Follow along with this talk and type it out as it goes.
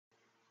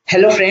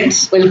Hello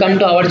friends, welcome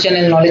to our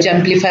channel Knowledge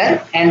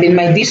Amplifier, and in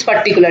my this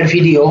particular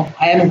video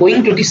I am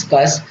going to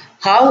discuss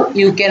how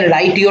you can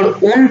write your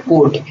own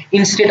code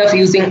instead of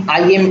using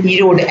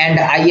imrode and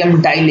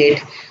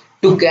imdilate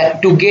to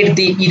get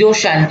the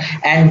erosion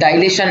and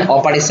dilation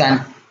operation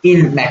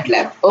in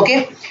MATLAB.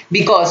 Okay,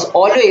 because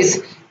always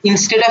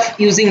instead of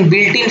using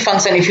built-in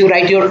function, if you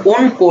write your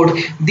own code,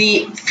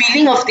 the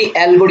feeling of the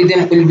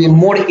algorithm will be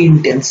more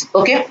intense.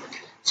 Okay,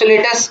 so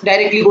let us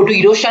directly go to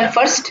erosion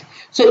first.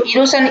 So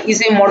erosion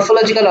is a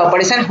morphological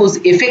operation whose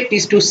effect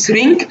is to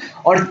shrink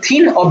or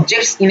thin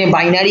objects in a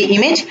binary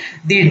image.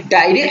 The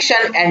direction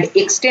and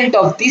extent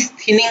of this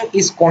thinning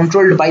is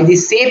controlled by the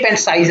shape and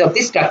size of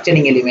the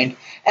structuring element.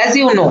 As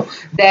you know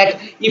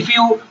that if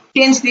you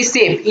change the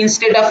shape,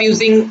 instead of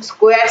using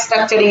square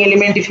structuring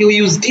element, if you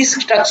use disc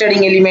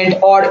structuring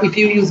element, or if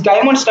you use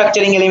diamond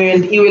structuring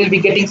element, you will be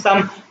getting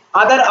some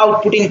other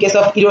output in case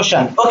of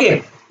erosion.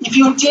 Okay, if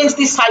you change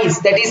the size,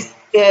 that is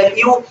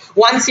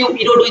once you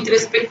erode with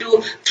respect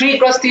to 3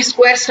 cross 3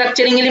 square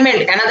structuring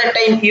element, another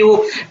time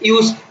you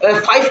use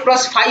 5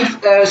 cross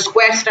 5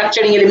 square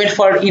structuring element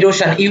for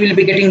erosion, you will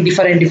be getting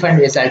different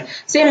result.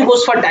 Same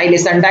goes for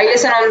dilation.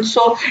 Dilation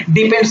also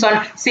depends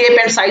on shape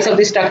and size of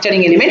the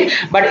structuring element,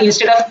 but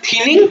instead of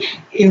thinning,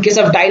 in case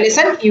of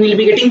dilation you will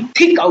be getting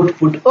thick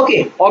output.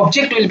 Okay,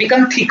 object will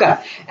become thicker,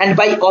 and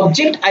by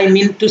object I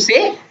mean to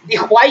say the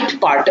white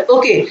part.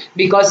 Okay,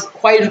 because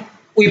while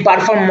we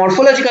perform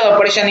morphological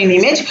operation in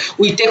image,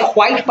 we take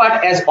white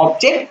part as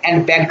object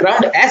and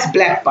background as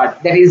black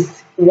part. That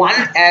is 1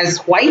 as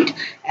white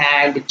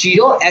and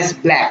 0 as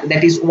black.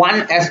 That is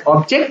 1 as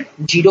object,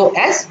 0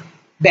 as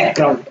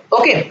background.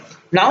 Okay,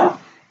 now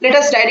let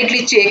us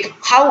directly check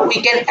how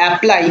we can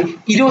apply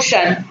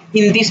erosion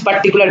in this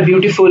particular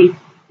beautiful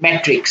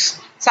matrix.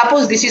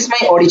 Suppose this is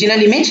my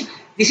original image,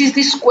 this is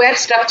the square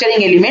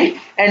structuring element,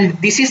 and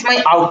this is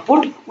my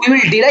output. We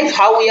will derive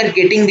how we are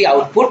getting the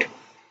output.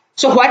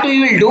 So what we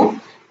will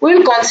do, we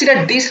will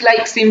consider this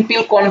like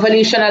simple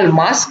convolutional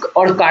mask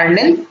or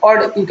kernel,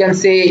 or you can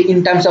say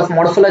in terms of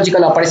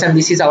morphological operation,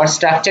 this is our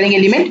structuring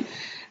element.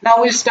 Now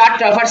we'll start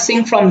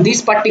traversing from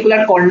this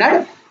particular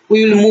corner.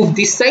 We will move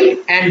this side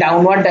and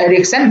downward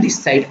direction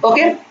this side.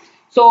 Okay,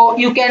 so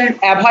you can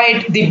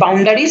avoid the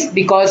boundaries,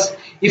 because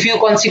if you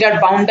consider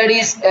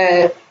boundaries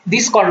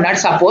this corner,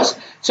 suppose,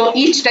 so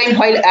each time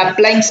while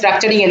applying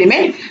structuring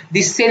element,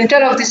 the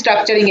center of the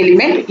structuring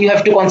element you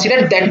have to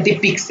consider that the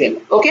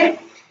pixel. Okay,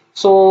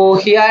 so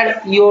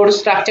here your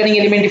structuring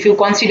element, if you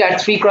consider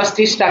 3 cross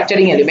 3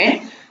 structuring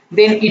element,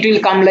 then it will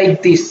come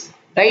like this,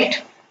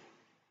 right?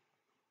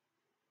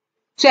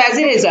 So as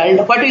a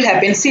result, what will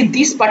happen, see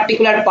this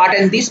particular part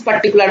and this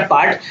particular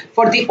part,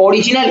 for the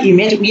original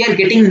image we are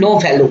getting no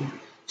value.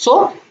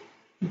 So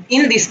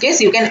in this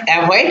case you can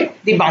avoid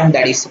the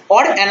boundaries,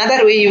 or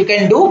another way you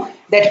can do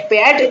that,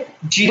 pad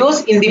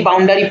zeros in the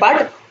boundary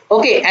part.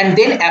 Okay, and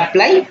then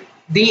apply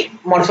the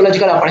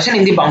morphological operation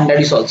in the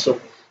boundaries also.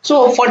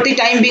 So for the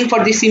time being,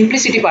 for the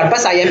simplicity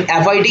purpose, I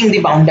am avoiding the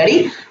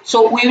boundary.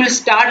 So we will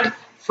start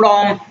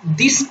from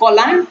this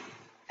column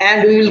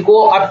and we will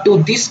go up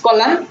to this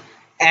column,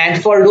 and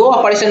for row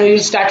operation we will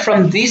start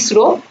from this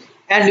row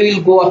and we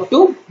will go up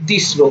to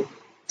this row.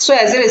 So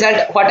as a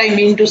result, what I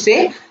mean to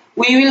say,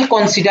 we will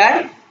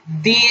consider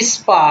this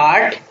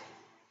part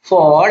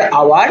for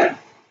our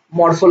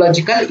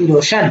morphological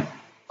erosion.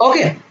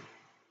 Okay,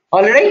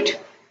 all right,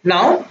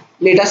 now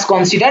let us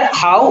consider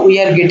how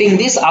we are getting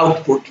this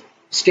output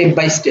step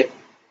by step.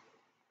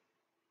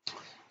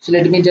 So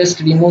let me just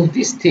remove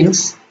these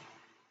things.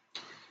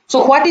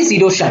 So what is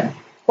erosion?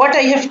 What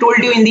I have told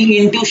you in the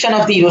intuition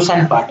of the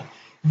erosion part,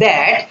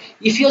 that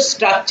if your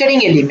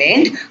structuring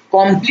element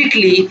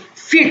completely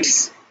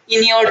fits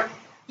in your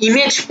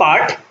image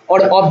part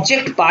or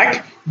object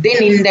part,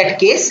 then in that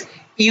case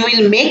you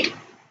will make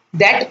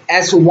that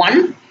as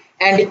 1,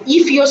 and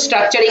if your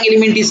structuring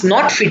element is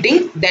not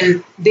fitting,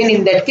 then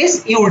in that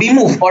case you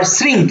remove or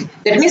shrink.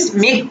 That means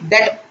make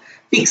that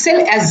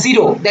pixel as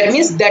 0. That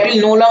means that will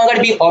no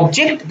longer be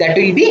object, that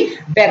will be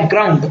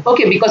background.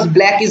 Okay, because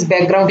black is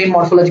background in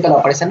morphological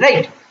operation,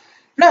 right?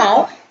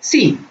 Now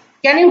see,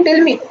 can you tell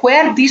me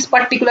where this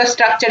particular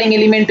structuring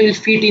element will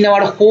fit in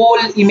our whole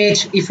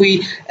image if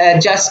we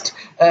just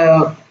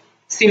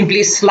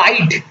simply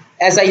slide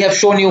as I have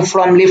shown you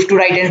from left to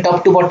right and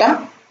top to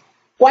bottom?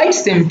 Quite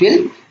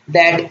simple,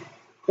 that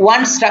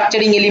one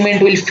structuring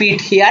element will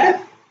fit here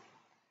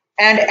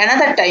and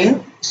another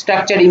time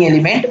structuring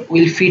element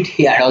will fit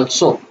here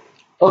also.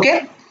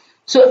 Okay,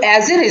 so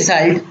as a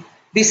result,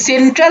 the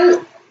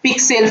central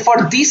pixel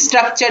for this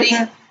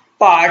structuring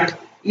part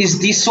is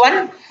this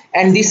one,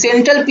 and the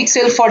central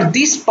pixel for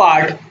this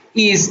part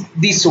is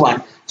this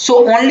one.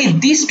 So only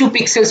these 2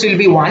 pixels will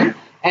be 1,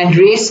 and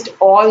rest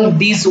all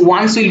these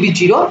ones will be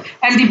 0,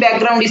 and the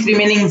background is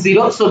remaining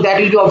 0, so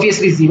that will be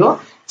obviously 0.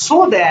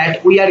 So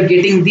that we are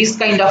getting this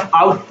kind of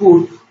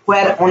output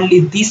where only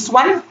this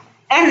one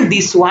and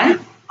this one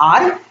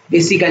are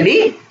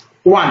basically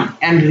 1,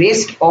 and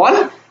rest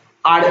all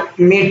are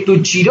made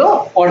to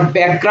 0 or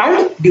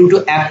background due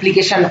to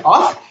application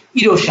of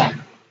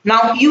erosion.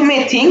 Now you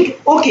may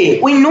think,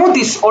 okay, we know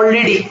this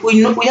already.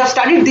 We have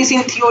studied this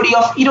in theory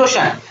of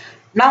erosion.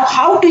 Now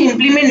how to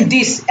implement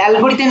this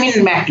algorithm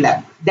in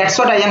MATLAB? That's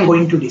what I am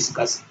going to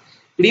discuss.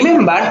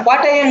 Remember what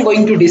I am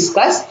going to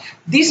discuss.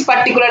 This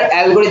particular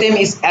algorithm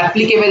is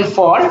applicable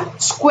for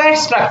square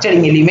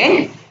structuring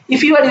element.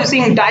 If you are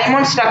using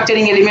diamond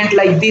structuring element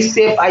like this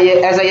shape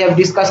as I have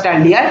discussed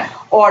earlier,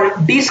 or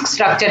disk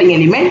structuring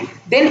element,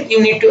 then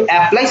you need to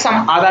apply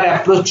some other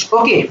approach.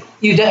 Okay,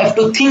 you have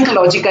to think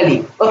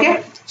logically.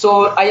 Okay,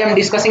 so I am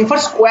discussing for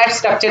square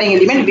structuring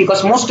element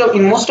because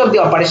in most of the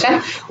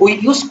operation we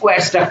use square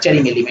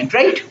structuring element,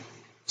 right?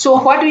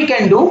 So what we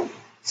can do,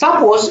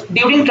 suppose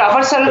during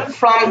traversal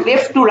from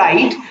left to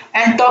right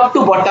and top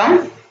to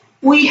bottom,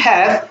 we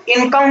have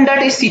encountered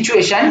a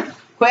situation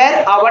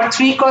where our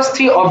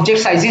 3x3 object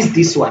size is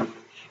this one.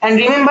 And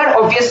remember,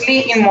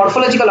 obviously in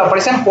morphological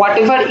operation,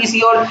 whatever is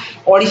your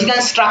original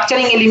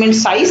structuring element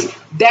size,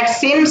 that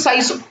same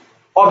size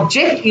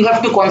object you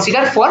have to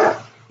consider for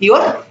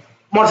your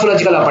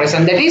morphological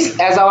operation. That is,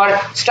 as our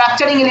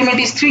structuring element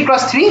is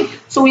 3x3,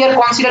 so we are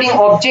considering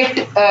object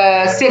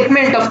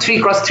segment of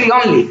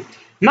 3x3 only.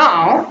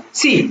 Now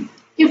see,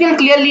 you can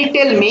clearly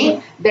tell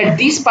me that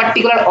this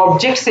particular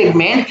object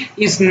segment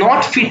is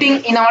not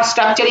fitting in our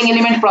structuring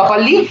element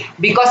properly,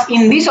 because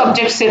in this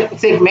object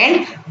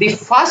segment the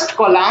first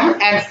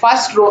column and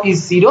first row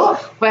is 0,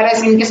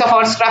 whereas in case of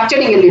our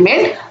structuring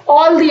element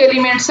all the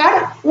elements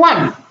are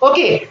 1.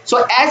 Okay,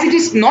 so as it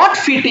is not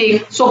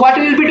fitting, so what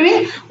we will be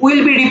doing, we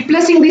will be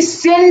replacing the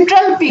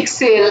central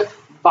pixel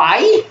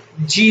by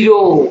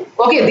 0.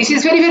 Okay, this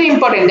is very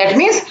important. That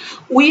means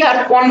we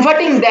are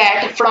converting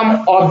that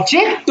from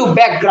object to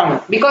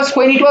background, because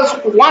when it was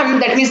 1,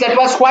 that means that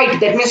was white,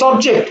 that means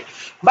object,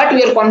 but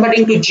we are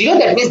converting to 0,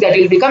 that means that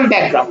will become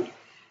background.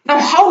 Now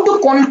how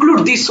to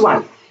conclude this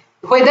one,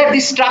 whether the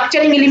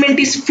structuring element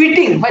is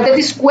fitting, whether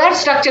the square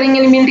structuring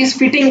element is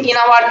fitting in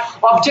our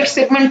object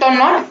segment or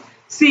not?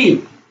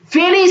 See,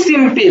 very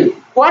simple.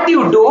 What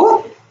you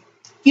do,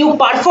 you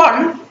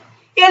perform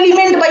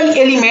element by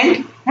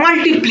element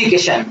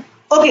multiplication.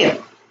 Okay,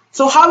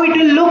 so how it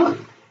will look?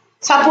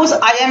 Suppose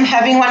I am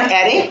having one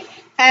array,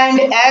 and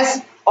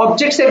as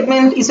object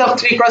segment is of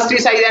 3x3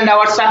 size and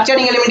our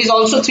structuring element is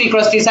also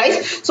 3x3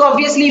 size, so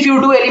obviously if you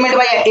do element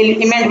by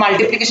element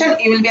multiplication,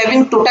 you will be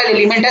having total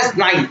element as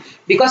 9,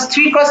 because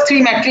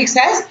 3x3 matrix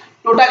has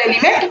total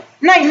element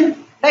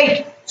 9,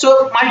 right?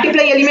 So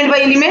multiply element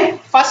by element,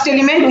 first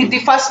element with the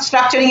first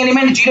structuring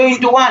element 0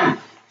 into 1,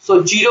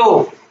 so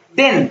 0,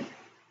 then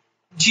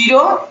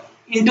 0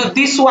 into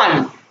this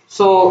one,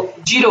 so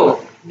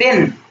 0,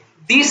 then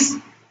this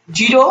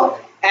 0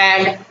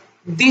 and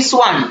this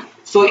one,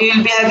 so you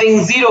will be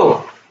having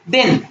 0,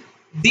 then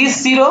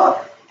this 0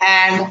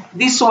 and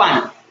this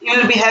one, you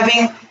will be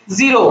having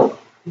 0,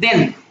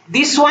 then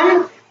this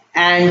one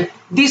and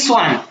this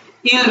one,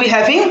 you will be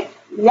having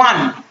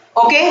 1.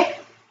 Okay,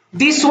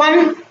 this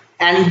one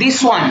and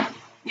this one,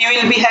 you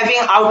will be having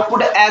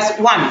output as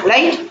 1,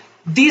 right?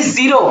 This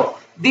 0,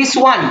 this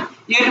one,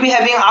 you will be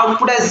having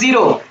output as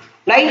 0,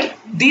 right?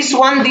 This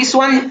one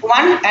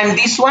 1, and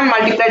this one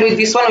multiplied with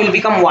this one will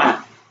become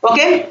 1.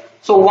 Okay,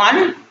 so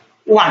 1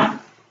 1.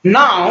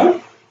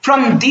 Now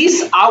from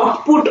this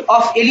output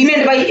of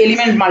element by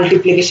element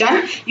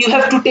multiplication, you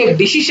have to take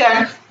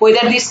decision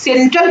whether the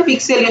central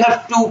pixel you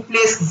have to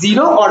place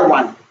 0 or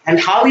 1. And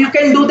how you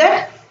can do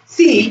that?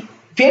 See,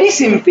 very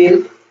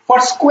simple. For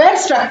square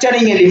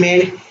structuring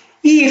element,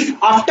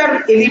 if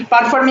after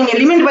performing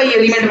element by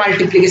element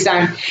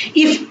multiplication,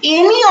 if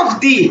any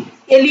of the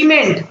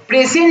element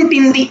present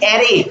in the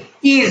array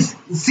is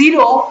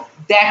 0,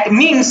 that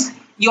means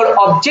your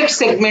object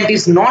segment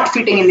is not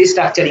fitting in the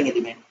structuring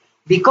element,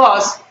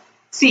 because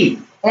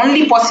see,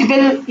 only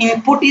possible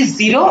input is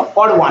 0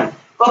 or 1.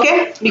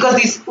 Okay,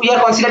 because this we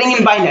are considering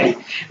in binary.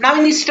 Now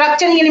in the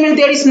structuring element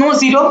there is no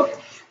 0.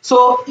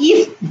 So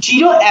if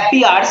 0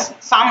 appears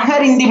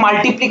somewhere in the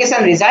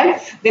multiplication result,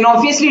 then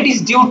obviously it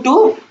is due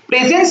to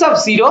presence of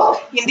 0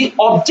 in the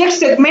object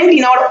segment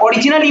in our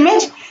original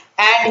image,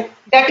 and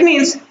that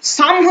means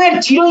somewhere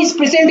 0 is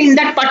present in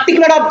that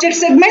particular object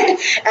segment,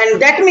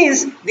 and that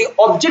means the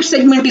object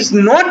segment is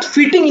not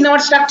fitting in our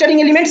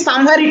structuring element.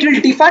 Somewhere it will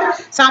differ,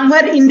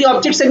 somewhere in the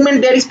object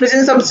segment there is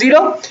presence of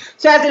 0.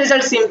 So as a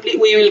result, simply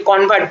we will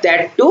convert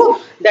that to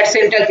that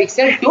central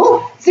pixel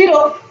to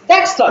 0.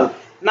 That's all.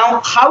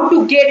 Now how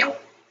to get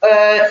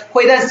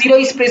whether 0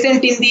 is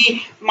present in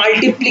the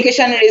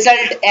multiplication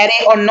result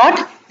array or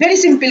not? Very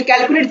simple,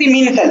 calculate the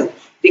mean value,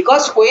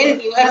 because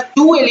when you have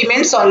two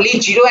elements only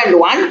 0 and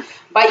 1,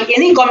 by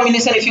any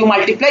combination if you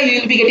multiply,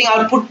 you will be getting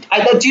output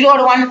either 0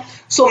 or 1.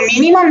 So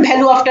minimum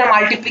value after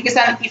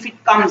multiplication, if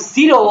it comes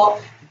 0,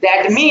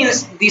 that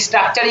means the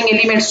structuring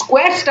element,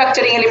 square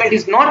structuring element,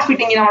 is not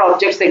fitting in our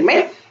object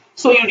segment.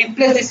 So you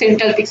replace the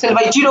central pixel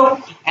by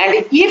 0,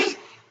 and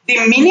if the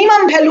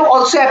minimum value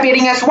also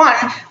appearing as 1,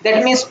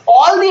 that means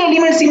all the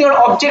elements in your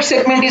object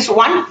segment is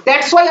 1.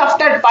 That's why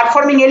after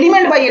performing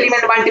element by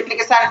element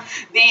multiplication,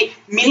 the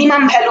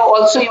minimum value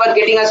also you are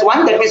getting as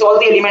 1. That means all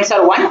the elements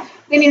are 1.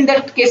 Then in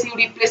that case you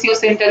replace your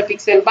central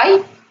pixel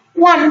by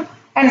 1.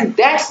 and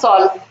that's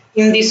all.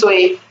 In this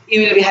way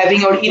you will be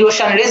having your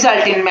erosion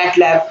result in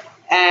MATLAB,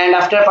 and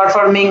after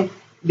performing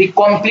the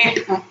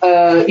complete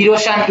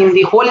erosion in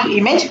the whole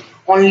image,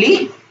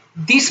 only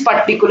this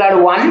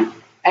particular one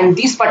and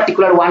this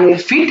particular one will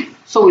fit,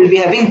 so we'll be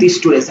having these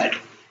two results.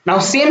 Now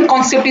same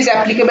concept is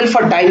applicable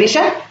for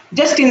dilation,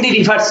 just in the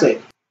reverse way.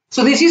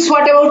 So this is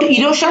what about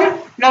erosion.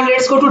 Now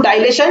let's go to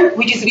dilation,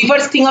 which is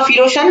reverse thing of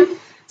erosion.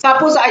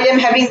 Suppose I am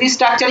having this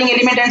structuring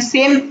element and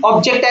same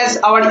object as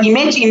our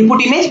image,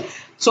 input image.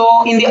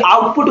 So in the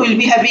output we will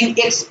be having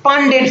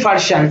expanded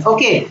version.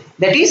 Okay,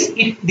 that is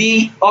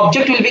the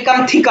object will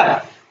become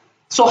thicker.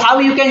 So how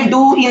you can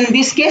do in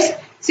this case?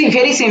 See,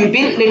 very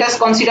simple. Let us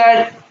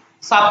consider,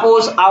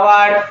 suppose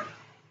our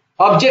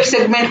object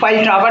segment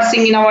while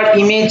traversing in our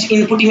image,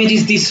 input image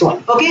is this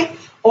one. Okay,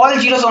 all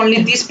zeros,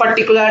 only this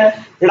particular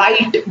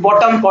right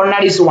bottom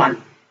corner is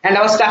 1, and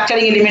our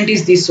structuring element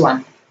is this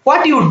one.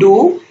 What you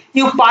do,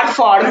 you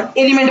perform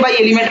element by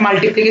element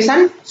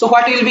multiplication. So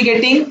what you will be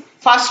getting?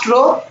 First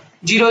row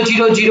 0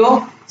 0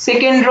 0,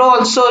 second row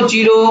also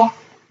 0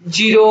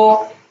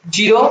 0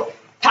 0,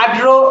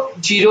 third row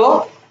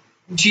 0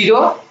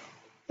 0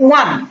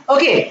 1.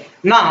 Okay,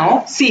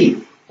 now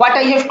see what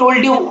I have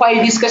told you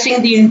while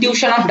discussing the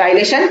intuition of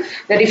dilation,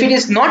 that if it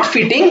is not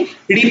fitting,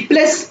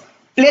 place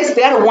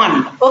there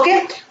 1.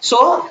 Okay,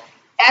 so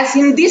as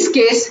in this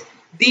case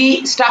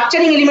the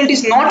structuring element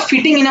is not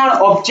fitting in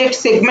our object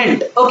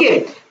segment.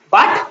 Okay,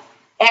 but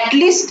at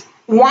least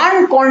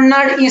one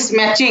corner is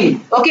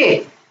matching.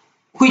 Okay,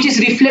 which is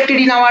reflected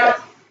in our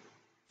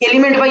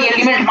element by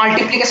element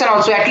multiplication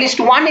also. At least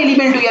one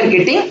element we are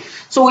getting,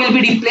 so we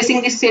will be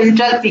replacing the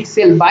central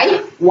pixel by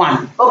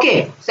 1.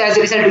 Okay, so as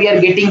a result we are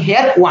getting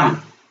here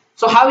 1.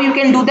 So how you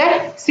can do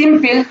that?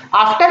 Simple.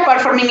 After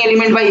performing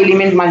element by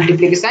element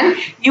multiplication,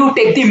 you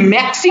take the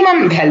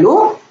maximum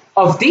value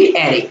of the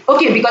array.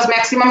 Okay, because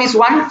maximum is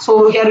 1,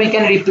 so here we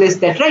can replace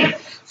that, right?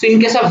 So in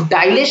case of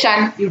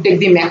dilation you take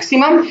the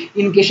maximum,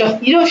 in case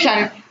of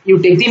erosion you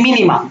take the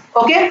minimum.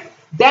 Okay,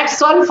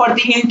 that's all for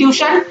the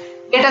intuition.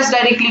 Let us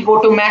directly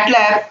go to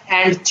MATLAB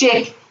and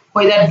check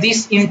whether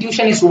this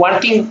intuition is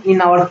working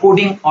in our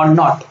coding or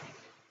not.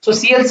 So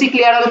CLC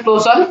clear all,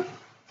 close all.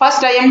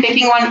 First I am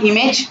taking one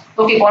image,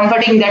 okay,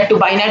 converting that to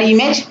binary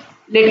image.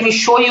 Let me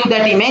show you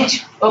that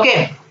image.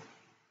 Okay,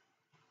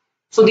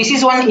 so this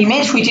is one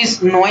image which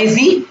is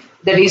noisy,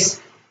 that is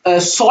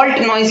salt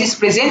noise is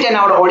present, and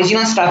our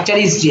original structure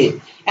is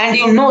J, and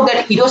you know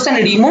that erosion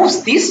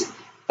removes this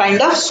kind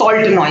of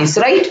salt noise,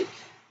 right?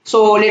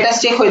 So let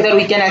us check whether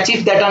we can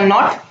achieve that or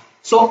not.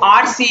 So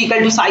RC equal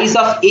to size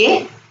of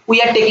A.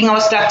 We are taking our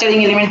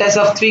structuring element as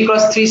of 3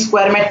 cross 3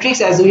 square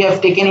matrix, as we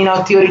have taken in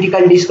our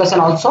theoretical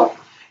discussion also.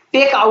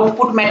 Take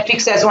output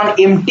matrix as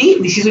one empty.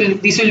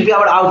 This will be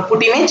our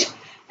output image,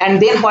 and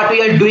then what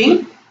we are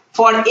doing,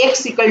 for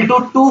x equal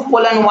to 2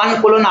 colon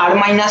 1 colon r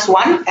minus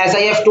 1, as I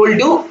have told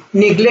you,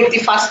 neglect the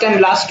first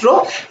and last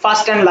row,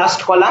 first and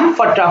last column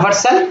for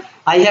traversal.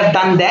 I have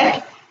done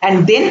that,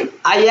 and then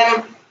I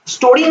am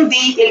storing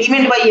the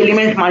element by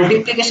element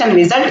multiplication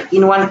result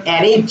in one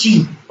array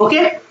G.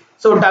 Okay,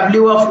 so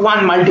w of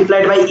 1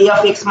 multiplied by a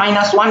of x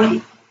minus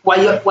 1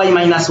 y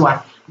minus 1,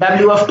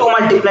 w of 2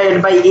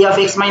 multiplied by a of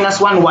x minus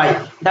 1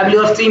 y, w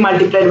of 3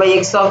 multiplied by a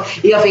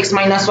of x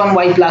minus 1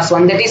 y plus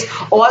 1. That is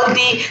all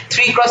the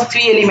 3 cross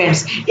 3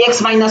 elements,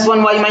 x minus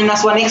 1 y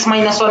minus 1, x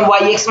minus 1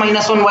 y, x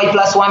minus 1 y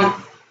plus 1,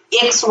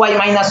 x y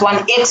minus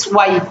 1, x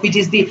y, which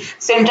is the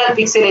central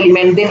pixel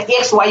element, then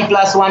x y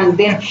plus 1,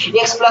 then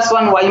x plus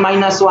 1 y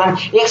minus 1,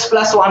 x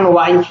plus 1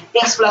 y,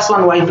 x plus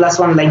 1 y plus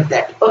 1, like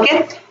that.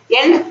 Okay,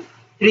 and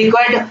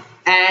required,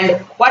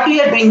 and what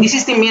we are doing, this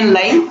is the main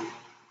line,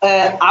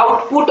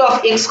 output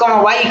of x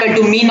comma y equal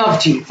to mean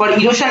of G. For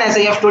erosion, as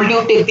I have told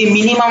you, take the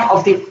minimum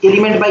of the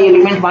element by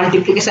element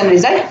multiplication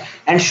result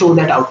and show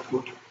that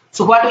output.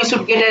 So what we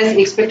should get as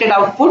expected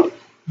output,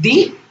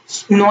 the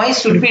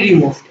noise should be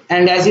removed,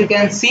 and as you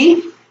can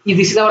see,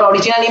 this is our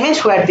original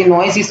image where the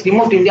noise is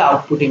removed in the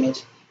output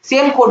image.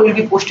 Same code will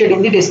be posted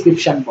in the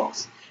description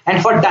box,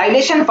 and for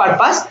dilation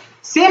purpose,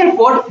 same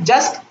code,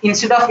 just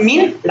instead of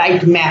mean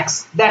write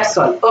max. That's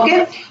all.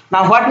 Okay,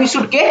 now what we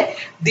should get,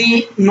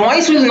 the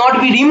noise will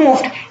not be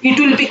removed, it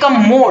will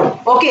become more.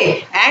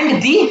 Okay,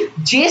 and the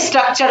J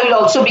structure will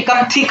also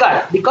become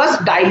thicker because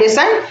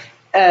dilation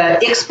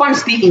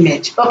expands the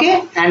image.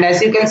 Okay, and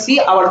as you can see,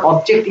 our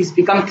object is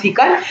become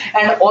thicker,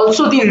 and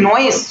also the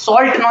noise,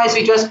 salt noise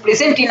which was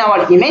present in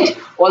our image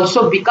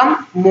also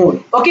become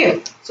more.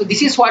 Okay, so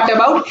this is what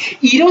about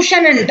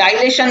erosion and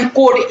dilation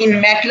code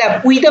in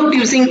MATLAB without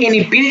using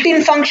any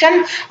built-in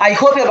function. I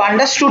hope you have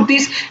understood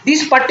this.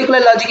 This particular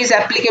logic is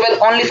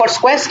applicable only for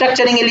square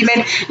structuring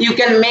element. You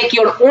can make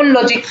your own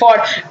logic for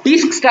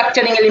disk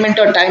structuring element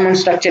or diamond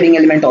structuring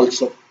element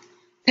also.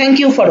 Thank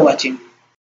you for watching.